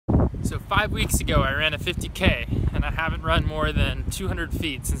So 5 weeks ago I ran a 50K and I haven't run more than 200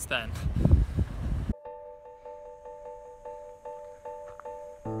 feet since then.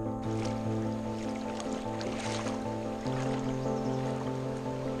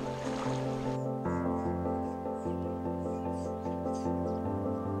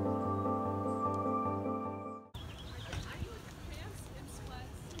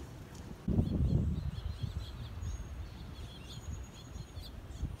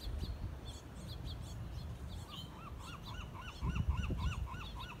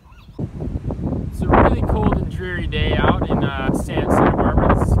 It's a really cold and dreary day out in Santa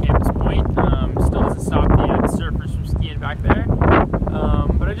Barbara. This is Campus Point. Still doesn't stop the surfers from skiing back there.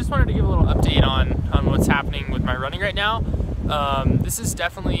 But I just wanted to give a little update on what's happening with my running right now. This is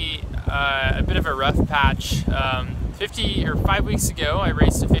definitely a bit of a rough patch. 5 weeks ago I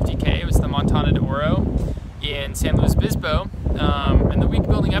raced a 50K. It was the Montana de Oro in San Luis Obispo. And the week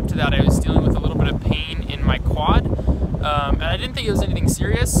building up to that I was dealing with a little bit of pain in my quad. And I didn't think it was anything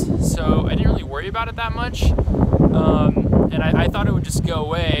serious, so I didn't really worry about it that much. And I thought it would just go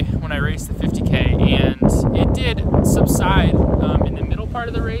away when I raced the 50K, and it did subside in the middle part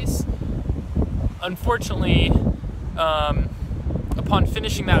of the race. Unfortunately, upon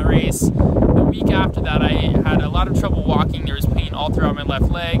finishing that race, the week after that I had a lot of trouble walking. There was pain all throughout my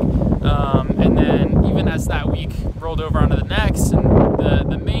left leg, and then even as that week rolled over onto the next and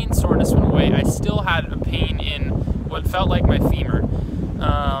the main soreness went away, I still had a pain in what felt like my femur,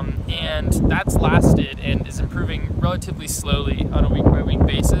 and that's lasted and is improving relatively slowly on a week-by-week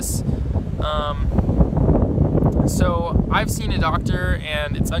basis. So I've seen a doctor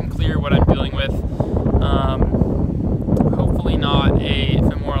and it's unclear what I'm dealing with. Hopefully not a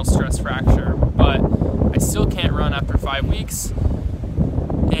femoral stress fracture, but I still can't run after 5 weeks,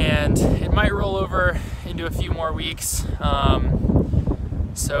 and it might roll over into a few more weeks.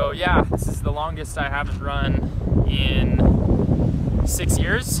 So yeah, this is the longest I haven't run in 6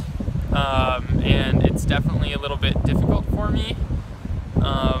 years, and it's definitely a little bit difficult for me.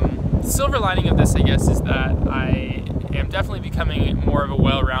 The silver lining of this, I guess, is that I am definitely becoming more of a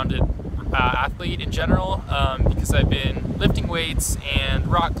well-rounded athlete in general, because I've been lifting weights and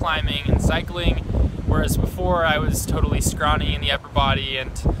rock climbing and cycling, whereas before I was totally scrawny in the upper body,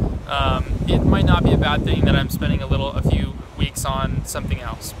 and it might not be a bad thing that I'm spending a few weeks on something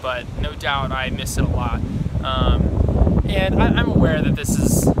else, but no doubt I miss it a lot. And I'm aware that this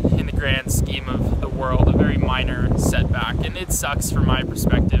is, in the grand scheme of the world, a very minor setback, and it sucks from my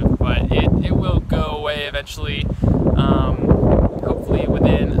perspective, but it will go away eventually, hopefully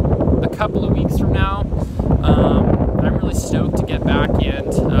within a couple of weeks from now. I'm really stoked to get back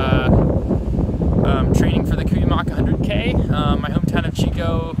and training for the Cuyamaca 100K. My hometown of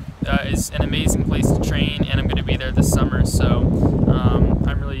Chico is an amazing place to train, and I'm going to be there this summer, so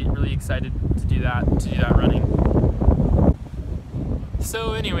I'm really excited to do that running.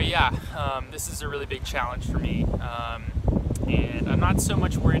 So anyway, yeah, this is a really big challenge for me, and I'm not so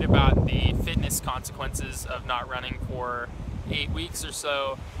much worried about the fitness consequences of not running for 8 weeks or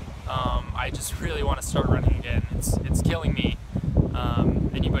so. I just really want to start running again. It's killing me.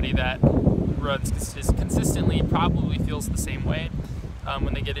 Anybody that runs consistently probably feels the same way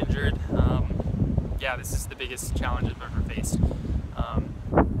when they get injured. Yeah, this is the biggest challenge I've ever faced.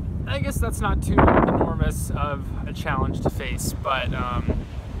 I guess that's not too enormous of a challenge to face, but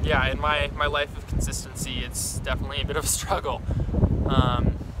yeah, in my life of consistency, it's definitely a bit of a struggle.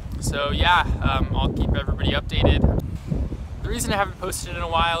 So yeah, I'll keep everybody updated. The reason I haven't posted in a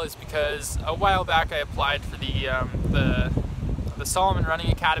while is because a while back I applied for the Salomon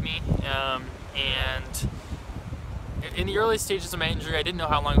Running Academy, and in the early stages of my injury, I didn't know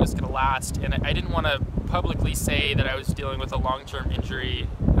how long it was going to last, and I didn't want to publicly say that I was dealing with a long-term injury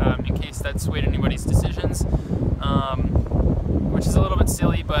in case that swayed anybody's decisions, which is a little bit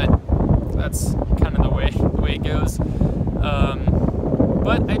silly, but that's kind of the way it goes.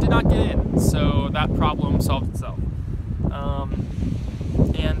 But I did not get in, so that problem solved itself.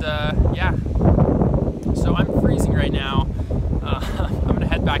 Yeah, so I'm freezing right now. I'm going to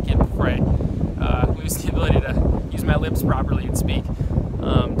head back in before I lose the ability to use my lips properly and speak.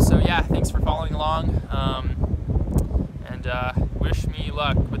 So yeah, thanks for following along, and wish me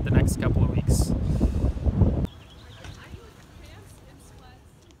luck with the next couple of weeks.